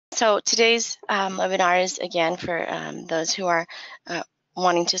So today's webinar is again for those who are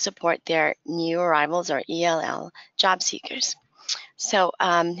wanting to support their new arrivals or ELL job seekers. So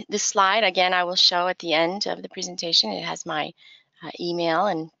this slide, again, I will show at the end of the presentation. It has my email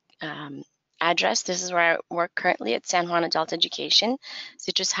and address. This is where I work currently at San Juan Adult Education,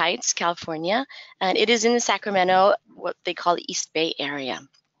 Citrus Heights, California. And it is in the Sacramento, what they call the East Bay area.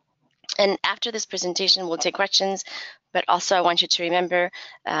 And after this presentation, we'll take questions, but also I want you to remember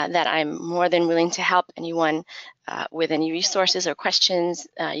that I'm more than willing to help anyone with any resources or questions.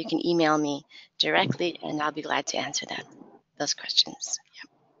 You can email me directly, and I'll be glad to answer those questions.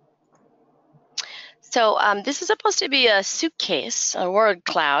 Yeah. So this is supposed to be a suitcase, a word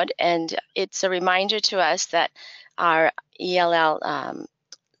cloud, and it's a reminder to us that our ELL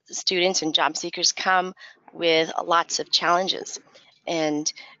students and job seekers come with lots of challenges.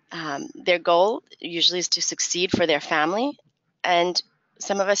 And their goal usually is to succeed for their family, and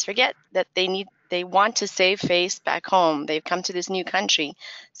some of us forget that they want to save face back home. They've come to this new country,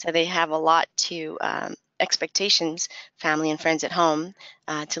 so they have a lot to expectations, family and friends at home,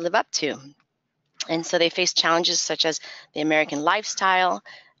 to live up to. And so they face challenges such as the American lifestyle.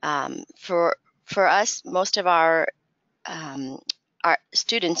 For us, most of our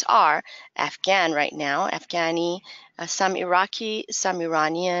students are Afghan right now, Afghani, some Iraqi, some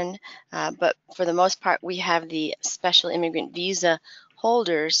Iranian, but for the most part, we have the special immigrant visa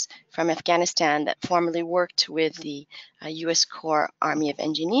holders from Afghanistan that formerly worked with the U.S. Corps Army of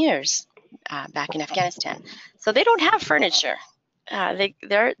Engineers back in Afghanistan. So they don't have furniture.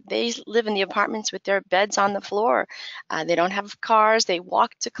 They live in the apartments with their beds on the floor. They don't have cars. They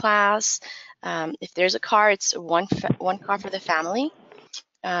walk to class. If there's a car, it's one car for the family.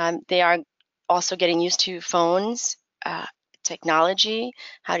 They are also getting used to phones, technology,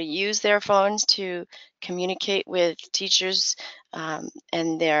 how to use their phones to communicate with teachers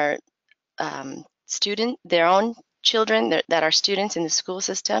and their own children that are students in the school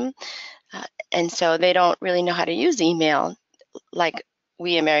system. And so they don't really know how to use email like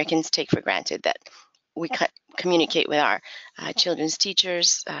we Americans take for granted, that we communicate with our children's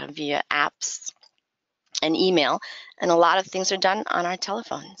teachers via apps and email, and a lot of things are done on our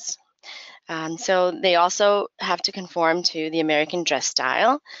telephones. So they also have to conform to the American dress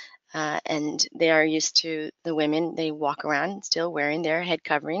style, and they are used to, the women, they walk around still wearing their head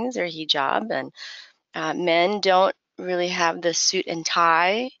coverings, their hijab, and men don't really have the suit and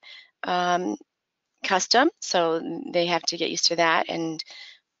tie custom, so they have to get used to that. And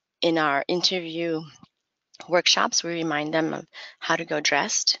in our interview workshops, we remind them of how to go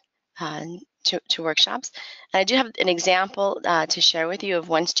dressed to workshops. And I do have an example to share with you of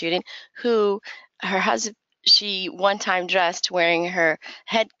one student who, her husband, she one time dressed wearing her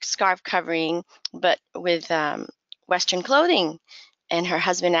head scarf covering, but with Western clothing. And her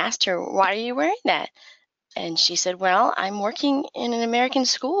husband asked her, "Why are you wearing that?" And she said, "Well, I'm working in an American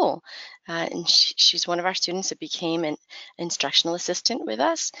school." And she's one of our students that became an instructional assistant with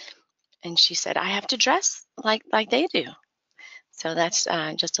us. And she said, "I have to dress like they do." So that's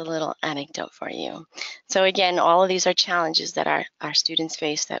just a little anecdote for you. So again, all of these are challenges that our students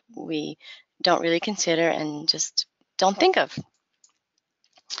face that we don't really consider and just don't think of.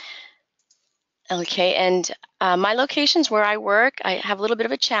 Okay, and my locations where I work, I have a little bit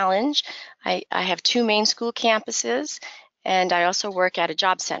of a challenge. I have two main school campuses, and I also work at a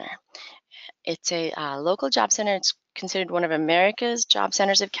job center. It's a local job center. It's considered one of America's job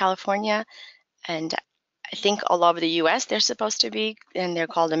centers of California, and I think all over the U.S. they're supposed to be, and they're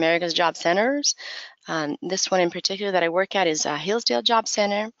called America's Job Centers. This one in particular that I work at is Hillsdale Job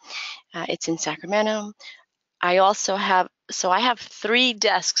Center. It's in Sacramento. I also have, I have 3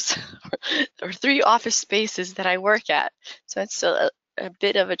 desks or 3 office spaces that I work at. So it's a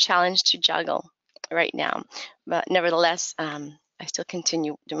bit of a challenge to juggle right now. But nevertheless, I still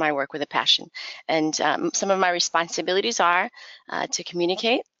continue to my work with a passion. And some of my responsibilities are to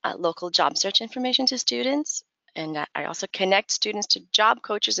communicate local job search information to students. And I also connect students to job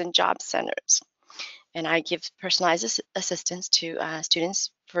coaches and job centers. And I give personalized assistance to students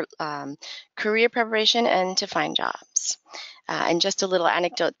for career preparation and to find jobs. And just a little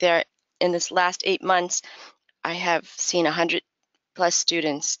anecdote there, in this last 8 months, I have seen 100+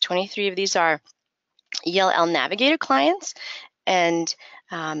 students. 23 of these are ELL Navigator clients, and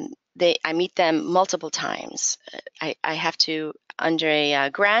I meet them multiple times. I have to, under a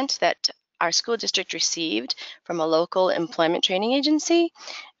grant that our school district received from a local employment training agency,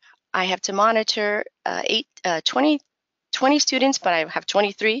 I have to monitor 20 students, but I have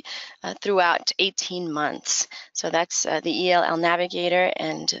 23 throughout 18 months. So that's the ELL Navigator,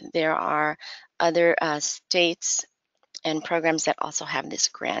 and there are other states and programs that also have this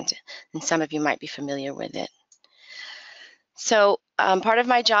grant, and some of you might be familiar with it. So part of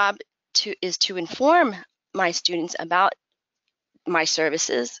my job is to inform my students about my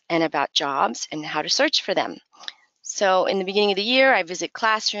services and about jobs and how to search for them. So in the beginning of the year, I visit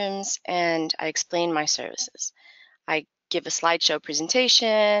classrooms and I explain my services. I give a slideshow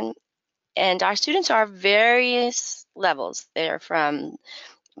presentation, and our students are various levels. They're from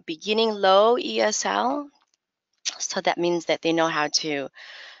beginning low ESL, so that means that they know how to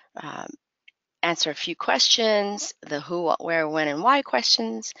answer a few questions, the who, what, where, when, and why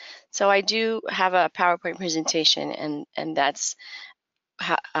questions. So I do have a PowerPoint presentation, and that's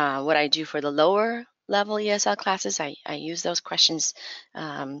what I do for the lower level ESL classes. I use those questions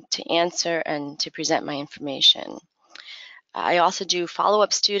to answer and to present my information. I also do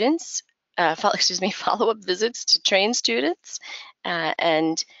follow-up students, follow-up visits to train students,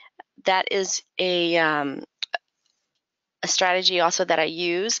 and that is a strategy also that I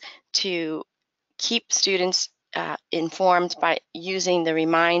use to keep students informed by using the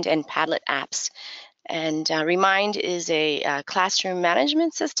Remind and Padlet apps. And Remind is a classroom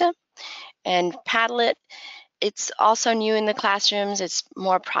management system, and Padlet, it's also new in the classrooms. It's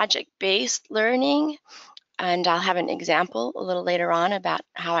more project-based learning, and I'll have an example a little later on about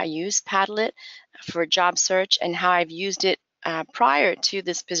how I use Padlet for job search and how I've used it prior to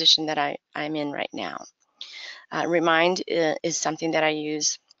this position that I'm in right now. Remind is something that I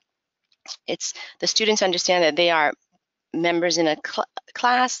use. It's the students understand that they are members in a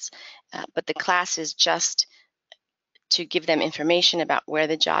class, but the class is just to give them information about where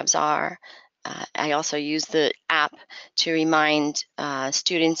the jobs are. I also use the app to remind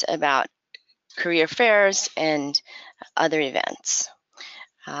students about career fairs and other events.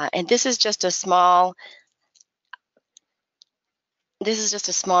 And this is just a small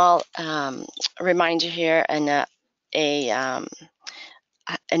reminder here, and a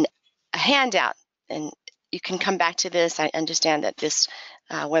handout, and you can come back to this. I understand that this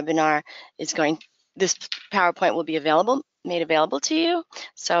webinar is this PowerPoint will be made available to you,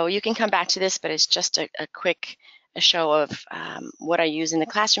 so you can come back to this, but it's just a quick show of what I use in the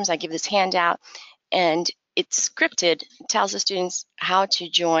classrooms. I give this handout, and it's scripted. It tells the students how to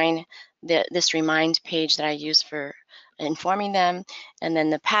join this Remind page that I use for informing them, and then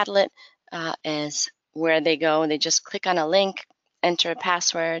the Padlet is where they go and they just click on a link, enter a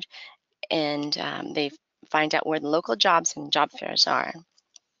password, and they find out where the local jobs and job fairs are.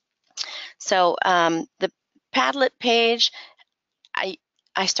 So the Padlet page,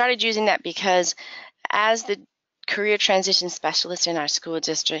 I started using that because as the career transition specialist in our school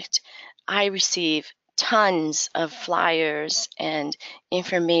district, I receive tons of flyers and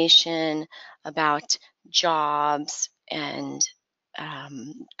information about jobs and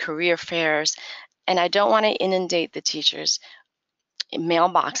career fairs, and I don't want to inundate the teachers'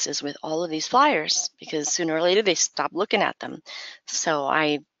 mailboxes with all of these flyers because sooner or later they stop looking at them. So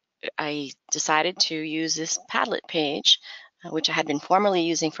I decided to use this Padlet page, which I had been formerly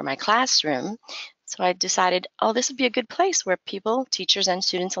using for my classroom. So I decided, oh, this would be a good place where people, teachers and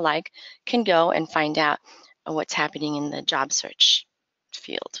students alike, can go and find out what's happening in the job search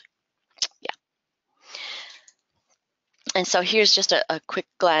field. Yeah. And so here's just a quick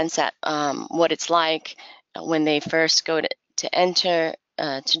glance at what it's like when they first go to enter,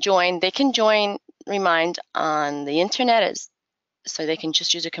 to join. They can join Remind on the internet, so they can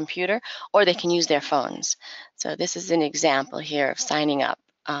just use a computer, or they can use their phones. So this is an example here of signing up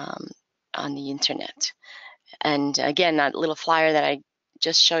on the internet. And again, that little flyer that I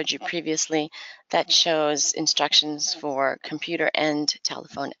just showed you previously, that shows instructions for computer and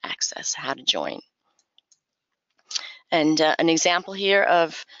telephone access, how to join. And an example here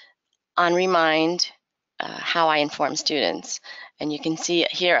of on Remind, how I inform students. And you can see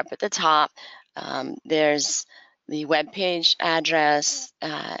it here up at the top. There's the web page address,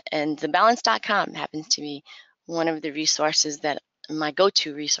 and the balance.com happens to be one of the resources that my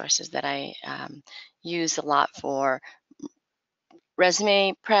go-to resources that I use a lot for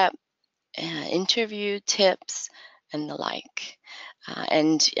resume prep, interview tips, and the like.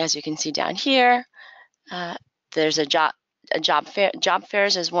 And as you can see down here, there's a job fair. Job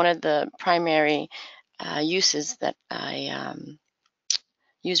fairs is one of the primary uses that I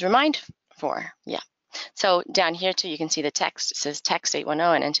use Remind for. Yeah. So down here too, you can see the text. It says text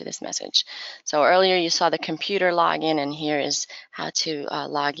 810 and enter this message. So earlier you saw the computer login, and here is how to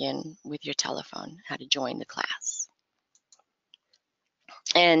log in with your telephone, how to join the class.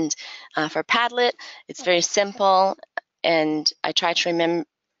 And for Padlet, it's very simple, and I try to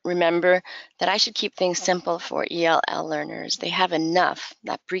remember that I should keep things simple for ELL learners. They have enough.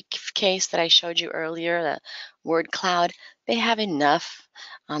 That briefcase that I showed you earlier, the word cloud, they have enough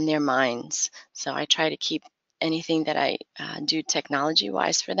on their minds. So I try to keep anything that I do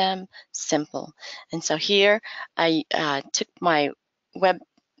technology-wise for them simple. And so here I took my web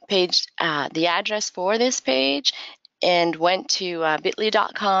page, the address for this page, and went to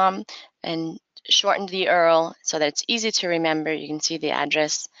bit.ly.com and shortened the URL so that it's easy to remember. You can see the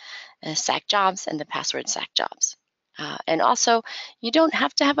address, SAC Jobs, and the password SAC Jobs. And also, you don't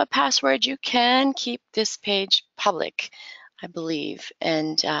have to have a password. You can keep this page public, I believe.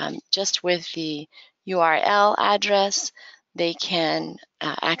 And just with the URL address, they can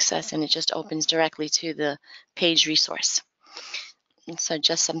access, and it just opens directly to the page resource. And so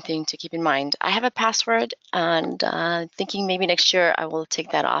just something to keep in mind. I have a password, and thinking maybe next year I will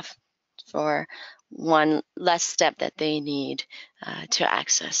take that off for one less step that they need to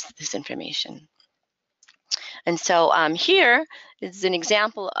access this information. And so here is an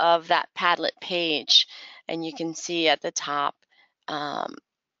example of that Padlet page, and you can see at the top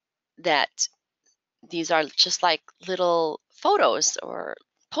that these are just like little photos or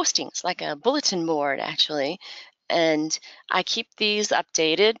postings, like a bulletin board actually. And I keep these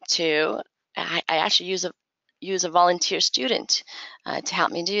updated too. I actually use a volunteer student to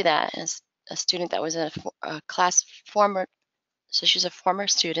help me do that. As a student that was a class former, so she's a former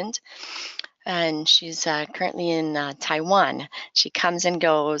student, and she's currently in Taiwan. She comes and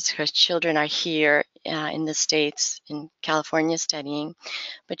goes. Her children are here in the States, in California, studying,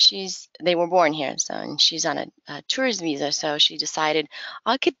 but they were born here, so, and she's on a tourist visa. So she decided,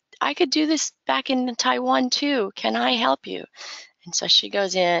 I could do this back in Taiwan too. Can I help you? And so she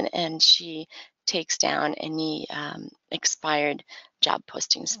goes in and she takes down any expired job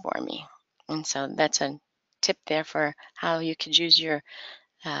postings for me. And so that's a tip there for how you could use your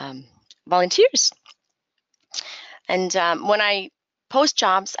volunteers. And when I post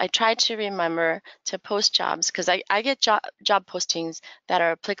jobs, I try to remember to post jobs because I get job postings that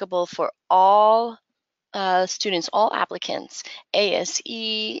are applicable for all students, all applicants,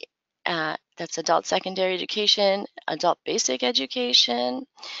 ASE, that's adult secondary education, adult basic education,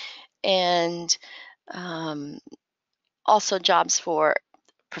 and also jobs for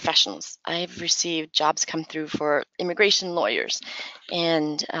professionals. I've received jobs come through for immigration lawyers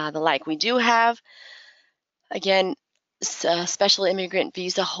and the like. We do have, again, special immigrant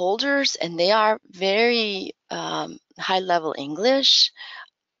visa holders, and they are very high-level English.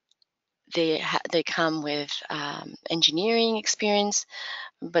 They come with engineering experience,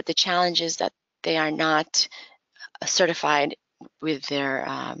 but the challenge is that they are not certified with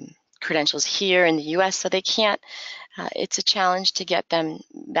their credentials here in the U.S., so they can't. It's a challenge to get them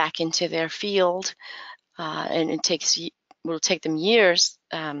back into their field, and it will take them years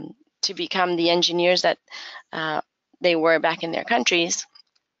to become the engineers that they were back in their countries.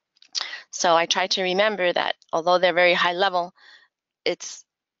 So I try to remember that although they're very high level, it's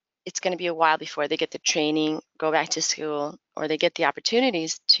going to be a while before they get the training, go back to school, or they get the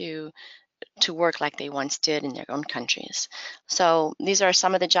opportunities to work like they once did in their own countries. So these are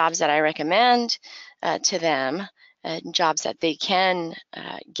some of the jobs that I recommend to them, jobs that they can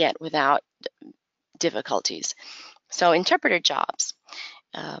get without difficulties. So interpreter jobs.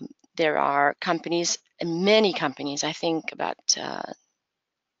 There are companies, many companies, I think about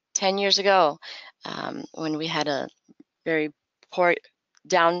 10 years ago, when we had a very poor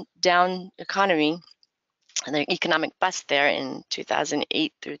down economy, and the economic bust there in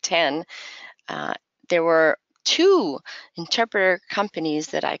 2008 through 10, there were 2 interpreter companies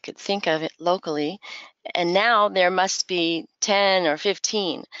that I could think of locally, and now there must be 10 or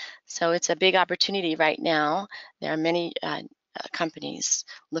 15. So it's a big opportunity right now. There are many companies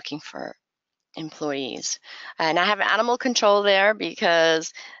looking for employees. And I have animal control there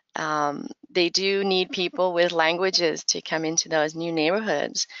because they do need people with languages to come into those new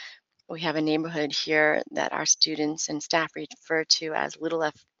neighborhoods. We have a neighborhood here that our students and staff refer to as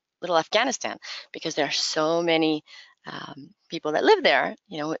Little Afghanistan, because there are so many people that live there,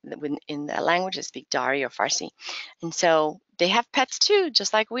 you know, in the languages speak Dari or Farsi. And so they have pets too,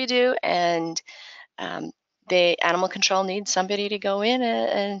 just like we do, and animal control needs somebody to go in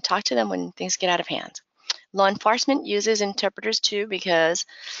and talk to them when things get out of hand. Law enforcement uses interpreters too, because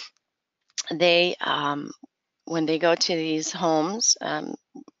they, when they go to these homes,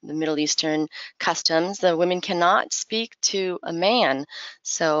 the Middle Eastern customs, the women cannot speak to a man.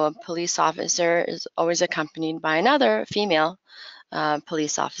 So a police officer is always accompanied by another female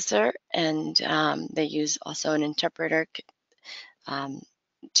police officer, and they use also an interpreter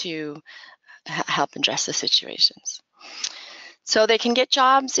to help address the situations. So they can get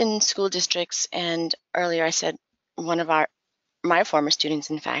jobs in school districts, and earlier I said one of my former students,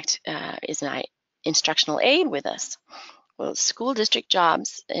 in fact, is an instructional aide with us. Well, school district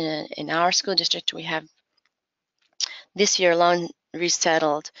jobs, in our school district, we have this year alone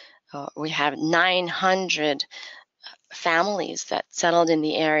resettled, we have 900 families that settled in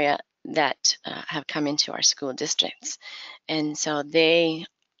the area that have come into our school districts. And so they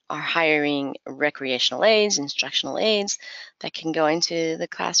are hiring recreational aides, instructional aides that can go into the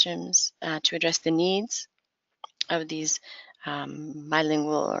classrooms to address the needs of these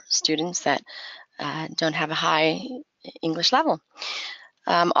bilingual students that don't have a high English level.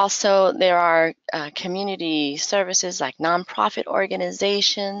 Also, there are community services like nonprofit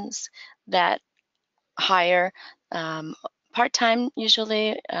organizations that hire part-time,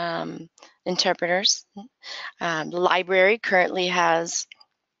 usually, interpreters. The library currently has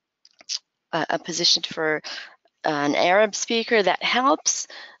a position for an Arab speaker that helps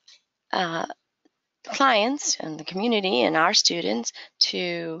clients and the community and our students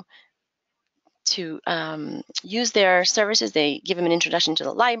to use their services. They give them an introduction to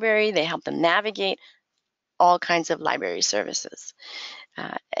the library. They help them navigate all kinds of library services.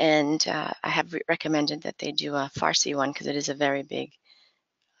 And I have recommended that they do a Farsi one because it is a very big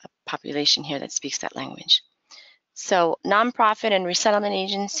population here that speaks that language. So nonprofit and resettlement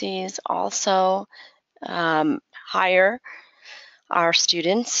agencies also hire our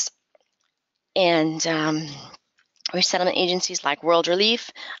students, and resettlement agencies like World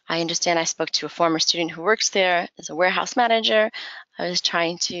Relief. I understand I spoke to a former student who works there as a warehouse manager. I was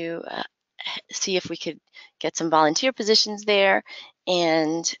trying to see if we could get some volunteer positions there,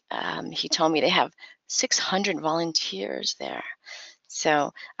 and he told me they have 600 volunteers there.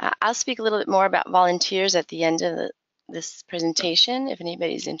 So I'll speak a little bit more about volunteers at the end of this presentation if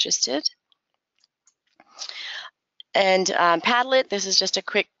anybody's interested. And Padlet, this is just a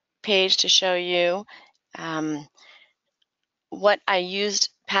quick page to show you what I used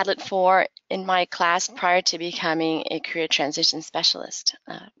Padlet for in my class prior to becoming a career transition specialist,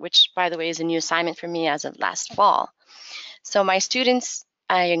 which, by the way, is a new assignment for me as of last fall. So my students,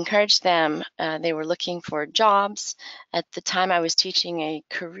 I encouraged them, they were looking for jobs. At the time, I was teaching a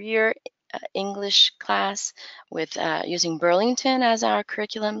career English class with using Burlington as our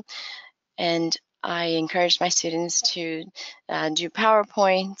curriculum, and I encouraged my students to do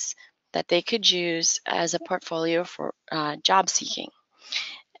PowerPoints that they could use as a portfolio for job seeking.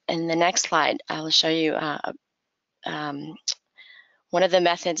 In the next slide, I will show you one of the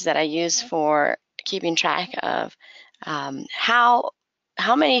methods that I use for keeping track of how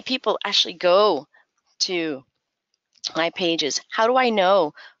many people actually go to my pages. How do I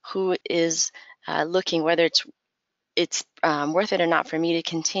know who is looking, whether it's worth it or not for me to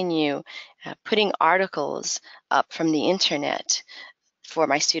continue putting articles up from the internet for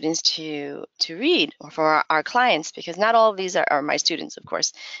my students to read, or for our clients, because not all of these are my students, of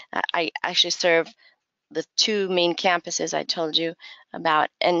course. I actually serve the two main campuses I told you about,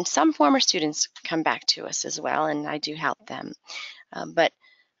 and some former students come back to us as well, and I do help them. But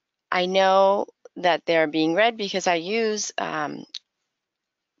I know that they're being read because I use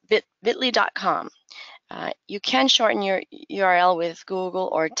bit.ly.com. You can shorten your URL with Google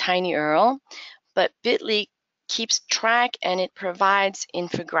or TinyURL, but Bitly keeps track and it provides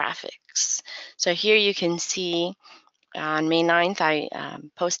infographics. So here you can see on May 9th, I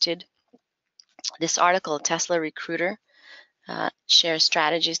posted this article, Tesla Recruiter shares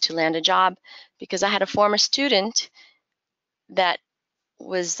strategies to land a job, because I had a former student that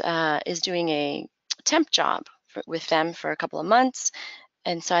is doing a temp job with them for a couple of months.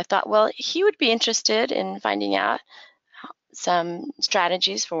 And so I thought, well, he would be interested in finding out some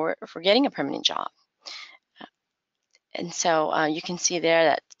strategies for getting a permanent job. And so you can see there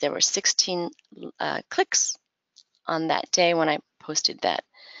that there were 16 clicks on that day when I posted that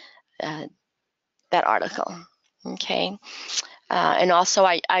article. Okay, and also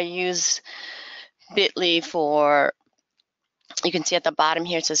I use Bitly for, you can see at the bottom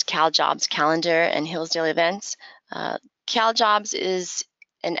here it says CalJobs calendar and Hillsdale events. CalJobs is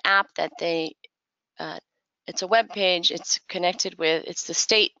an app that it's a web page. It's connected with, it's the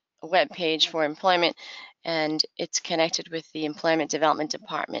state web page for employment, and it's connected with the Employment Development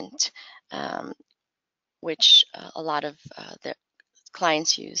Department, which a lot of the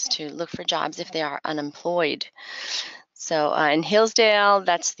clients use to look for jobs if they are unemployed. So in Hillsdale,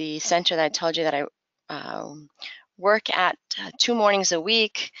 that's the center that I told you that I work at 2 mornings a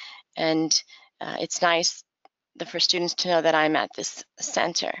week, and it's nice for students to know that I'm at this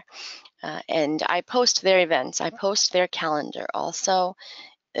center. And I post their events, I post their calendar also.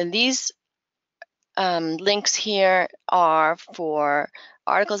 And these links here are for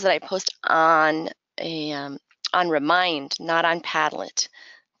articles that I post on on Remind, not on Padlet.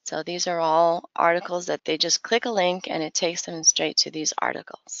 So these are all articles that they just click a link and it takes them straight to these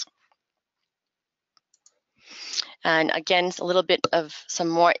articles. And again, a little bit of some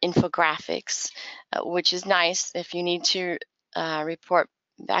more infographics, which is nice if you need to report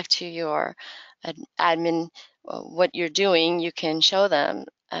back to your admin what you're doing. You can show them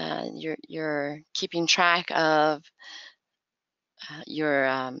you're keeping track of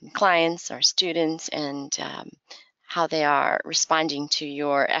your clients or students and how they are responding to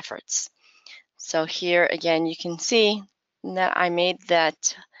your efforts. So here again, you can see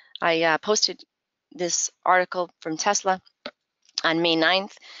that I posted this article from Tesla on May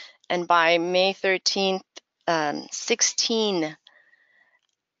 9th, and by May 13th, 16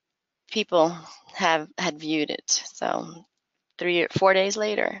 people had viewed it. So 3 or 4 days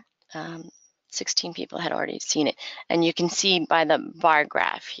later, 16 people had already seen it. And you can see by the bar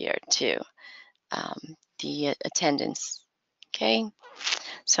graph here too, the attendance, okay?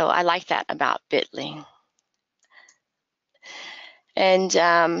 So I like that about Bitly. And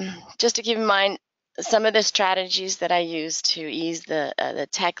just to keep in mind, some of the strategies that I use to ease the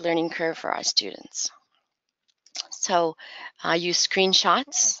tech learning curve for our students. So I use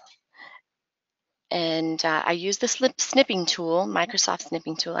screenshots, and I use the snipping tool, Microsoft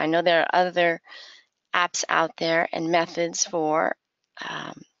snipping tool. I know there are other apps out there and methods for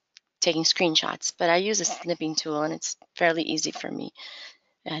taking screenshots, but I use a snipping tool, and it's fairly easy for me.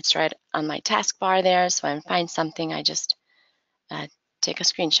 It's right on my taskbar there, so when I find something, I just take a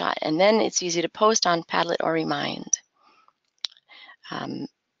screenshot, and then it's easy to post on Padlet or Remind.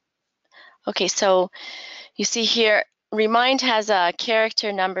 Okay, so you see here, Remind has a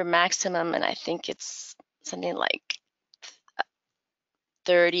character number maximum, and I think it's something like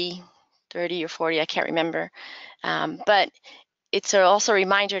 30 or 40, I can't remember. But it's also a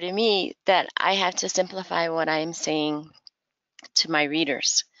reminder to me that I have to simplify what I'm saying to my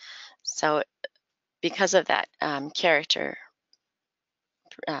readers. So because of that character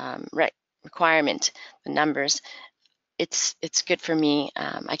requirement, the numbers, it's good for me.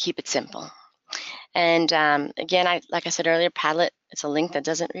 I keep it simple. And again, like I said earlier, Padlet, it's a link that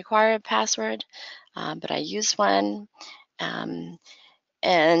doesn't require a password, but I use one.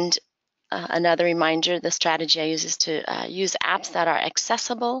 And another reminder, the strategy I use is to use apps that are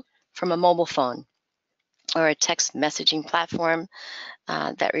accessible from a mobile phone or a text messaging platform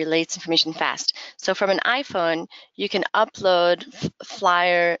that relates information fast. So from an iPhone, you can upload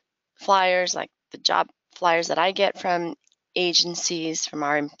flyers, like the job flyers that I get from agencies, from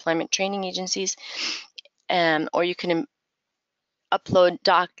our employment training agencies, or you can upload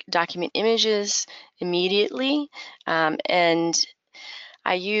document images immediately. And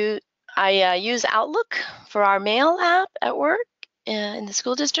I use Outlook for our mail app at work in the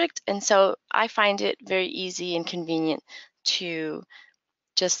school district, and so I find it very easy and convenient to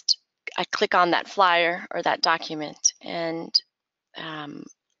just I click on that flyer or that document, and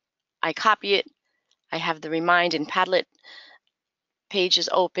I copy it. I have the Remind and Padlet pages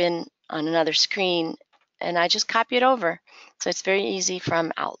open on another screen, and I just copy it over. So it's very easy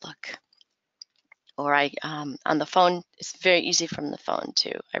from Outlook. Or on the phone, it's very easy from the phone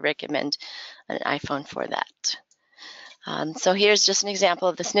too. I recommend an iPhone for that. So here's just an example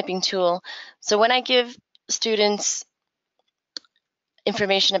of the snipping tool. So when I give students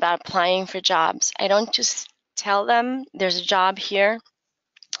information about applying for jobs, I don't just tell them there's a job here.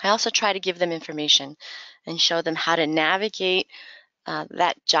 I also try to give them information and show them how to navigate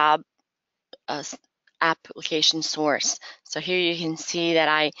that job application source. So here you can see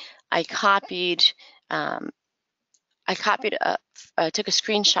that I copied took a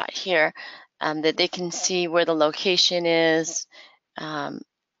screenshot here that they can see where the location is.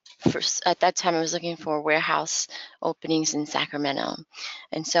 At that time, I was looking for warehouse openings in Sacramento.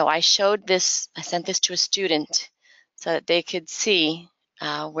 And so I sent this to a student so that they could see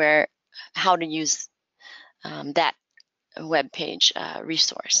how to use that web page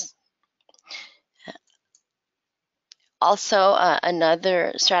resource. Also,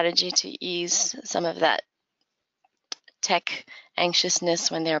 another strategy to ease some of that tech anxiousness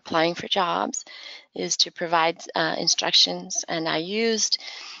when they're applying for jobs is to provide instructions. And I used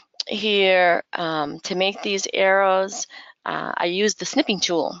here to make these arrows, I used the snipping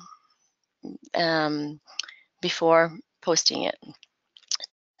tool before posting it.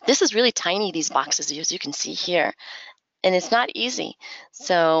 This is really tiny, these boxes, as you can see here, and it's not easy.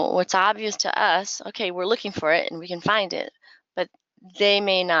 So what's obvious to us, okay, we're looking for it and we can find it, but they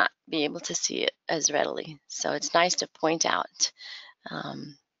may not be able to see it as readily. So it's nice to point out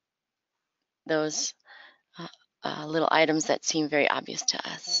those little items that seem very obvious to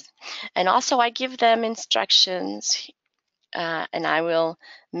us. And also I give them instructions, and I will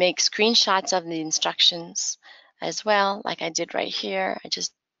make screenshots of the instructions as well, like I did right here. I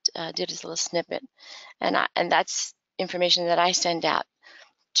just did this little snippet, and that's information that I send out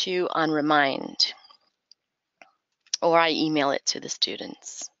to on Remind, or I email it to the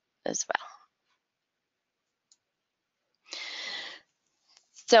students as well.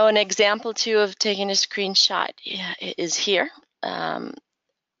 So an example too of taking a screenshot is here.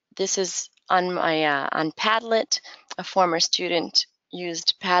 This is on my on Padlet. A former student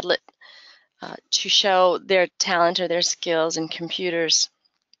used Padlet to show their talent or their skills in computers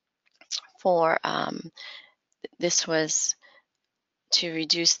for, this was to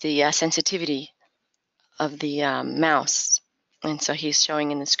reduce the sensitivity of the mouse. And so he's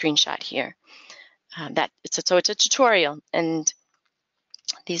showing in the screenshot here. So it's a tutorial, and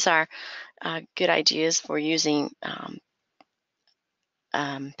these are good ideas for using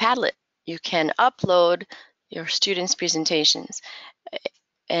Padlet. You can upload your students' presentations,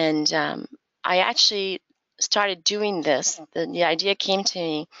 and I actually started doing this. The idea came to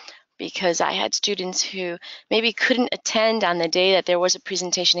me because I had students who maybe couldn't attend on the day that there was a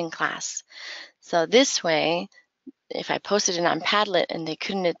presentation in class. So this way, if I posted it on Padlet and they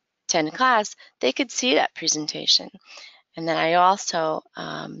couldn't attend class, they could see that presentation. And then I also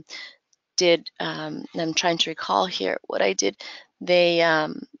did, I'm trying to recall here what I did. They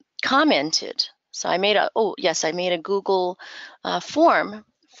commented. So I made a Google form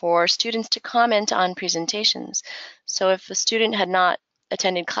for students to comment on presentations. So if a student had not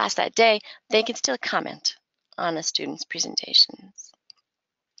attended class that day, they could still comment on a student's presentations.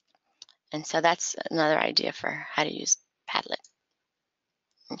 And so that's another idea for how to use Padlet.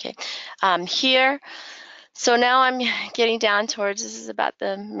 Okay, here, so now I'm getting down towards, this is about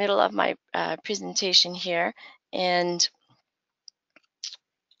the middle of my presentation here, and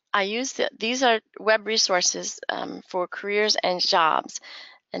I use these are web resources for careers and jobs,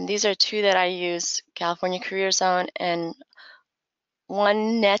 and these are two that I use: California Career Zone and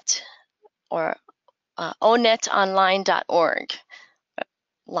OneNet, or onetonline.org.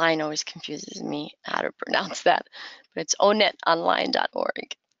 Line always confuses me how to pronounce that, but it's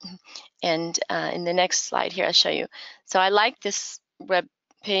onetonline.org. And in the next slide here, I'll show you. So I like this web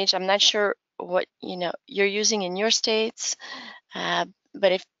page. I'm not sure what you're using in your states,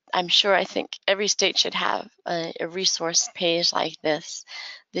 but I think every state should have a resource page like this.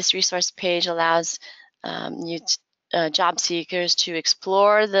 This resource page allows job seekers to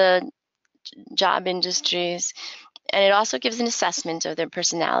explore the job industries, and it also gives an assessment of their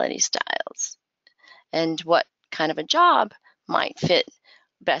personality styles and what kind of a job might fit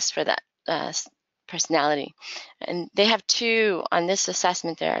best for that personality. And they have two, on this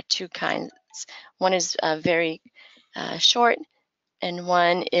assessment, there are two kinds. One is very short, and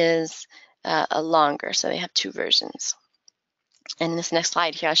one is a longer, so they have two versions. And in this next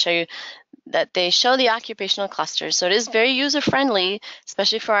slide here, I'll show you that they show the occupational clusters. So it is very user-friendly,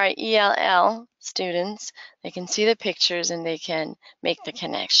 especially for our ELL students. They can see the pictures and they can make the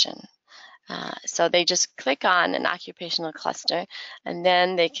connection. So they just click on an occupational cluster, and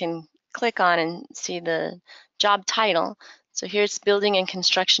then they can click on and see the job title. So here's building and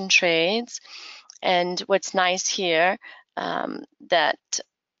construction trades. And what's nice here, that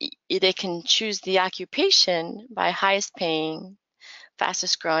they can choose the occupation by highest paying,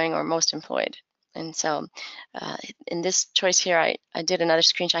 fastest growing, or most employed. And so in this choice here, I did another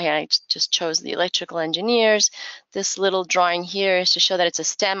screenshot here. I just chose the electrical engineers. This little drawing here is to show that it's a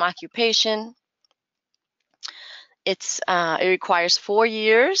STEM occupation. It requires 4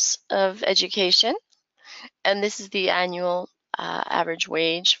 years of education, and this is the annual average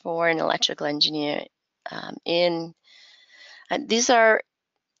wage for an electrical engineer. These are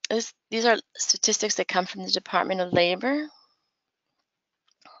statistics that come from the Department of Labor.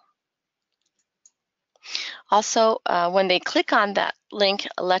 Also, when they click on that link,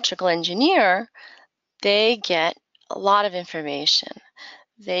 electrical engineer, they get a lot of information.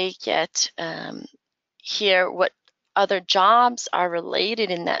 They get here what other jobs are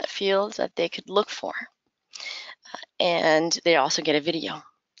related in that field that they could look for. And they also get a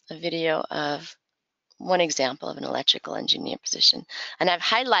video of one example of an electrical engineer position. And I've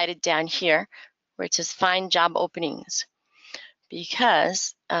highlighted down here where it says find job openings,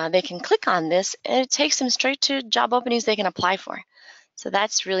 because they can click on this and it takes them straight to job openings they can apply for. So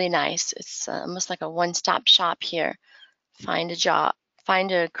that's really nice. It's almost like a one-stop shop here. Find a job,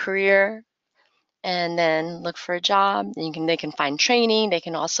 find a career, and then look for a job. They can find training. They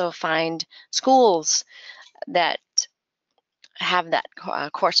can also find schools that have that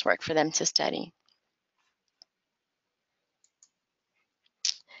coursework for them to study.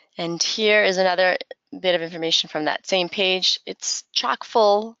 And here is another bit of information from that same page. It's chock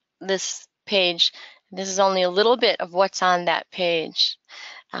full, this page. This is only a little bit of what's on that page.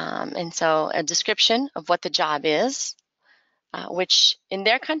 And so a description of what the job is, which in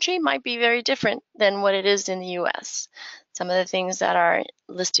their country might be very different than what it is in the US. Some of the things that are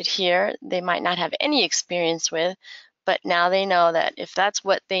listed here, they might not have any experience with, but now they know that if that's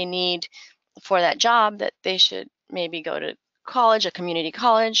what they need for that job, that they should maybe go to college, a community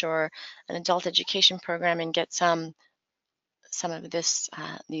college, or an adult education program and get some of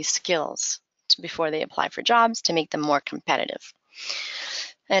these skills before they apply for jobs to make them more competitive.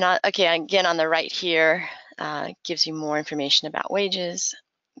 And okay, again, on the right here, gives you more information about wages,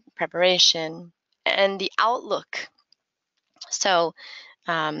 preparation, and the outlook. So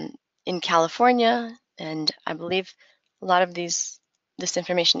in California, and I believe a lot of this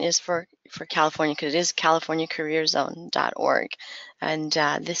information is for California, because it is californiacareerzone.org. And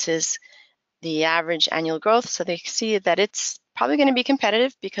this is the average annual growth. So they see that it's probably going to be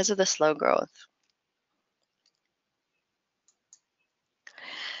competitive because of the slow growth.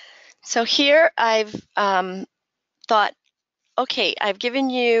 So here I've thought, okay, I've given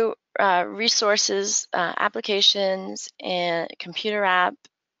you resources, applications, and computer apps,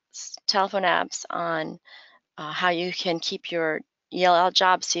 telephone apps on how you can keep your ELL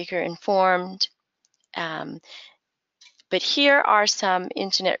job seeker informed. But here are some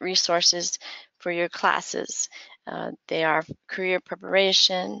internet resources for your classes. They are career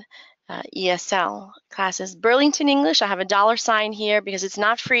preparation, ESL classes. Burlington English, I have a $sign here because it's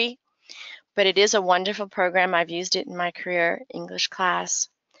not free, but it is a wonderful program. I've used it in my career English class.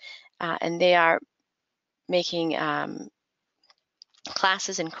 And they are making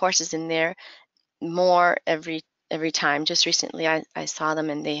classes and courses in there more every time. Just recently I saw them,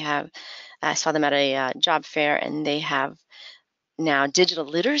 and I saw them at a job fair, and they have now digital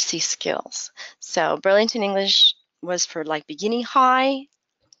literacy skills. So Burlington English was for like beginning high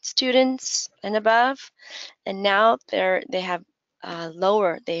students and above, and now they have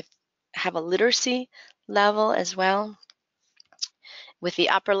lower. They have a literacy level as well. With the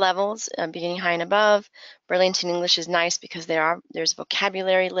upper levels, beginning high and above, Burlington English is nice because there's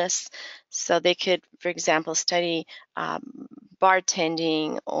vocabulary lists. So they could, for example, study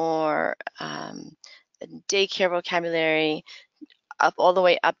bartending or daycare vocabulary, all the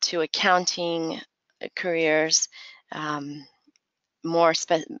way up to accounting careers, more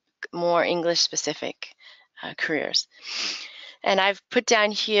English-specific careers. And I've put down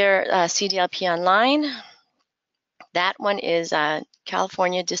here CDLP Online. That one is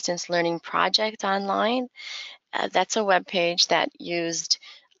California Distance Learning Project Online. That's a web page that used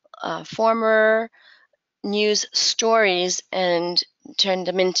former news stories and turned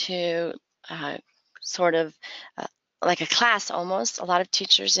them into sort of like a class almost. A lot of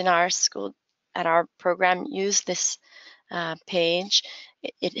teachers in our school, at our program, use this page.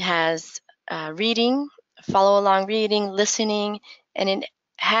 It has reading, follow along reading, listening, and it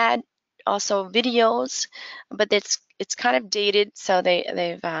had also videos, but it's kind of dated, so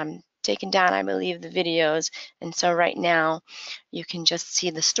they've taken down, I believe, the videos, and so right now you can just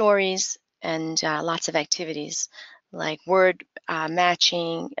see the stories and lots of activities like word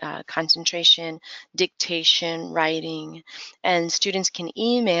matching, concentration, dictation, writing, and students can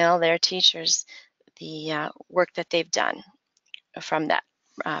email their teachers the work that they've done from that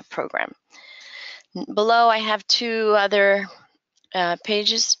program. Below, I have two other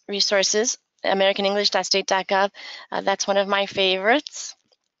pages, resources, americanenglish.state.gov. That's one of my favorites.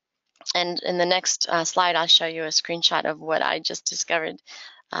 And in the next slide, I'll show you a screenshot of what I just discovered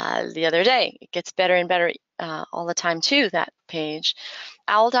the other day. It gets better and better all the time too, that page.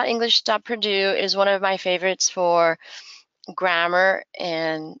 owl.english.purdue is one of my favorites for grammar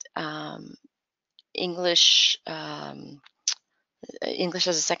and English as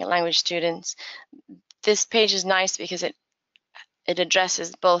a second language students. This page is nice because it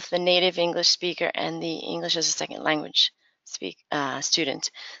addresses both the native English speaker and the English as a second language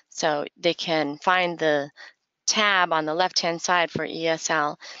student. So they can find the tab on the left-hand side for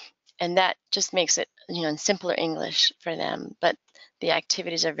ESL, and that just makes it, in simpler English for them, but the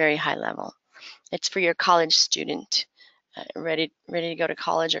activities are very high level. It's for your college student ready to go to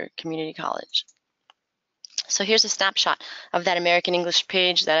college or community college. So here's a snapshot of that American English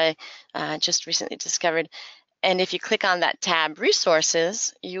page that I just recently discovered. And if you click on that tab,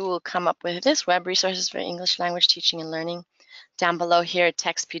 Resources, you will come up with this, Web Resources for English Language Teaching and Learning. Down below here,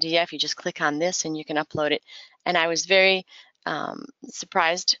 text PDF, you just click on this and you can upload it. And I was very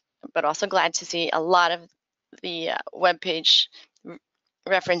surprised, but also glad to see a lot of the webpage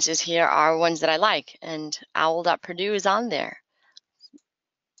references here are ones that I like, and owl.purdue is on there.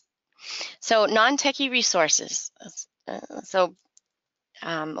 So non-techie resources.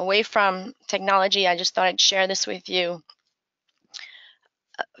 Away from technology, I just thought I'd share this with you.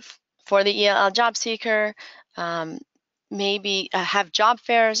 For the ELL job seeker, maybe have job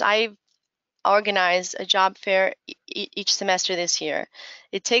fairs. I've organized a job fair each semester this year.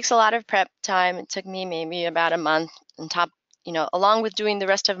 It takes a lot of prep time. It took me maybe about a month on top, along with doing the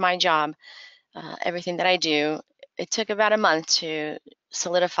rest of my job, everything that I do. It took about a month to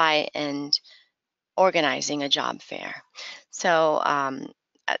solidify and organizing a job fair. So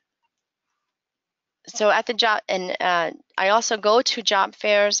at the job, and I also go to job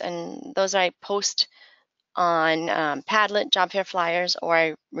fairs, and those I post on Padlet, job fair flyers, or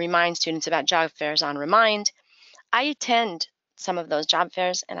I remind students about job fairs on Remind. I attend some of those job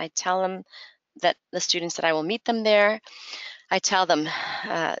fairs, and I tell them that the students that I will meet them there. I tell them,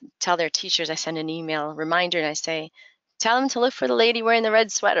 tell their teachers, I send an email reminder, and I say, tell them to look for the lady wearing the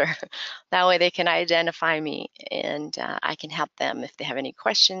red sweater. That way they can identify me, and I can help them if they have any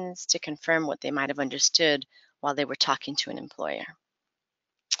questions to confirm what they might have understood while they were talking to an employer.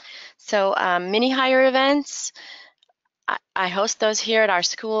 So mini hire events, I host those here at our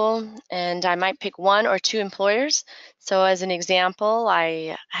school, and I might pick one or two employers. So as an example,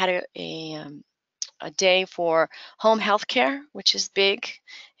 I had a day for home health care, which is big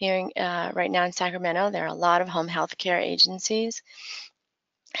here right now in Sacramento. There are a lot of home health care agencies,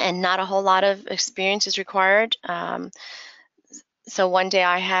 and not a whole lot of experience is required. So one day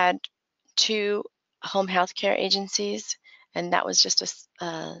I had 2 home health care agencies, and that was just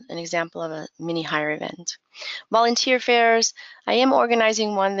an example of a mini hire event. Volunteer fairs, I am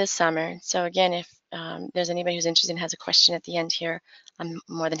organizing one this summer. So again, if there's anybody who's interested and has a question at the end here, I'm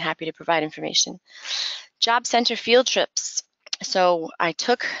more than happy to provide information. Job center field trips. So I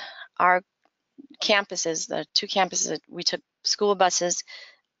took our campuses, the 2 campuses, we took school buses,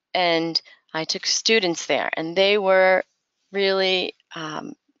 and I took students there, and they were really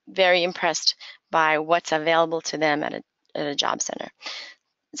very impressed by what's available to them at a job center.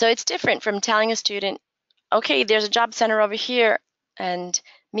 So it's different from telling a student, okay, there's a job center over here and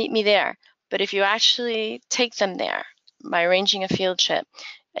meet me there. But if you actually take them there by arranging a field trip,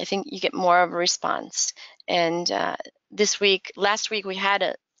 I think you get more of a response. And last week we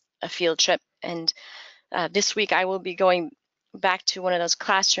had a field trip, and this week I will be going back to one of those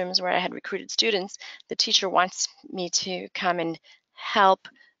classrooms where I had recruited students. The teacher wants me to come and help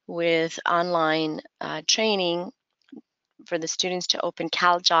with online training for the students to open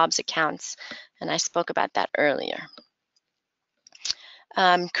CalJobs accounts, and I spoke about that earlier.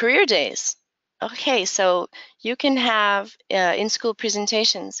 Career days. Okay, so you can have in-school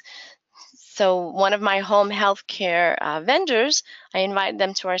presentations. So one of my home health care vendors, I invited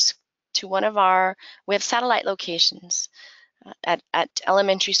them to one of our, we have satellite locations. At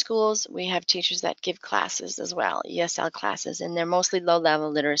elementary schools, we have teachers that give classes as well, ESL classes, and they're mostly low-level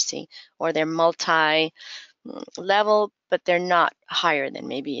literacy, or they're multi-level, but they're not higher than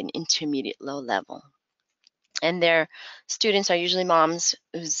maybe an intermediate low level. And their students are usually moms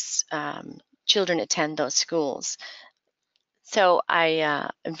whose children attend those schools. So I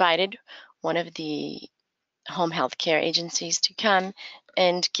invited one of the home health care agencies to come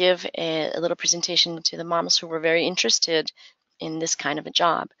and give a little presentation to the moms who were very interested in this kind of a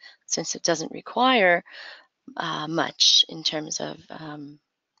job, since it doesn't require much in terms of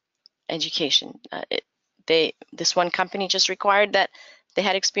education. This one company just required that they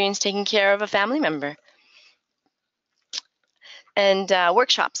had experience taking care of a family member. And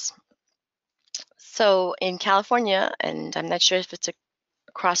workshops. So in California, and I'm not sure if it's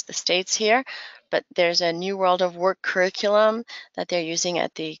across the states here, but there's a New World of Work curriculum that they're using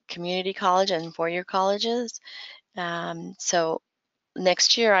at the community college and four-year colleges. So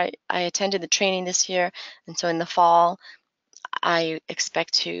next year, I attended the training this year, and so in the fall, I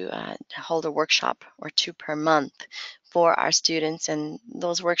expect to hold a workshop or 2 per month for our students, and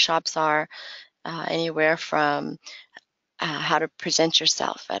those workshops are anywhere from how to present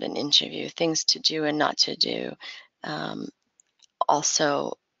yourself at an interview, things to do and not to do.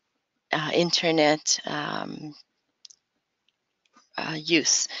 Also, internet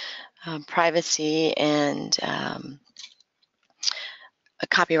use, privacy, and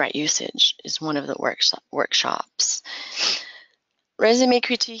copyright usage is one of the workshops. Resume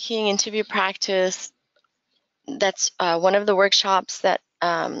critiquing, interview practice, that's one of the workshops that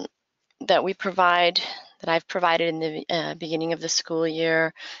we provide, that I've provided in the beginning of the school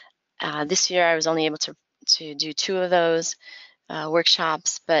year. This year I was only able to do 2 of those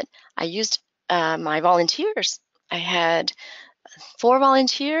workshops, but I used my volunteers. I had 4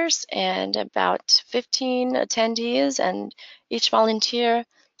 volunteers and about 15 attendees, and each volunteer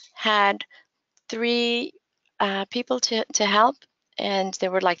had 3 people to help, and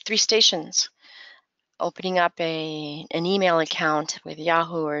there were like 3 stations. Opening up an email account with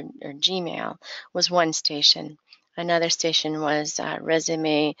Yahoo or Gmail was one station. Another station was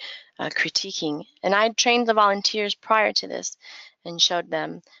resume critiquing. And I trained the volunteers prior to this and showed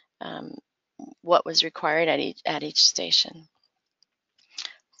them what was required at each station.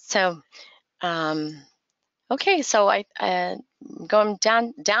 So, okay, so I'm going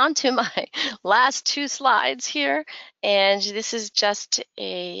down to my last 2 slides here, and this is just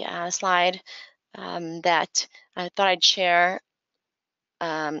a slide that I thought I'd share.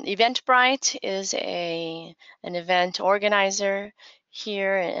 Eventbrite is an event organizer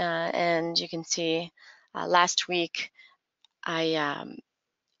here, and you can see last week I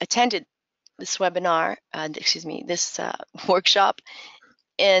attended this webinar, this workshop,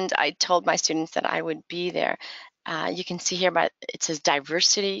 and I told my students that I would be there. You can see here, but it says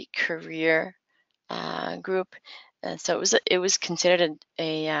diversity career group. So it was considered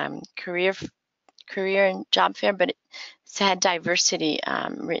a career and job fair, but it had diversity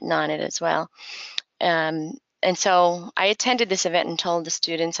written on it as well. And so I attended this event and told the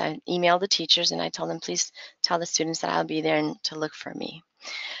students, I emailed the teachers and I told them, please tell the students that I'll be there and to look for me.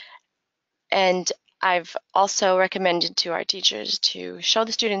 And I've also recommended to our teachers to show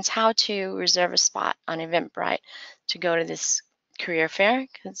the students how to reserve a spot on Eventbrite to go to this career fair,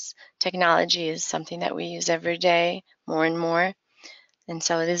 because technology is something that we use every day more and more. And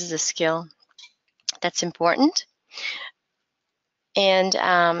so this is a skill that's important. And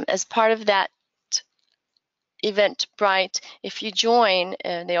as part of that Eventbrite, if you join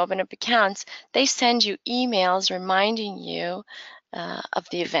and they open up accounts, they send you emails reminding you of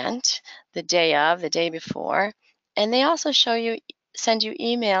the event, the day before, and they also send you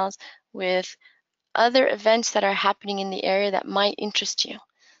emails with other events that are happening in the area that might interest you.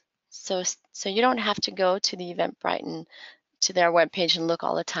 So you don't have to go to the Eventbrite and to their webpage and look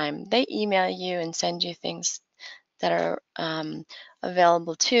all the time. They email you and send you things that are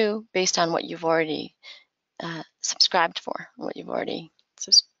available too, based on what you've already subscribed for, what you've already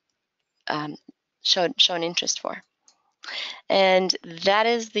shown interest for. And that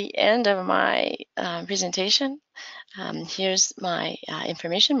is the end of my presentation. Here's my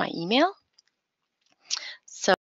information, my email.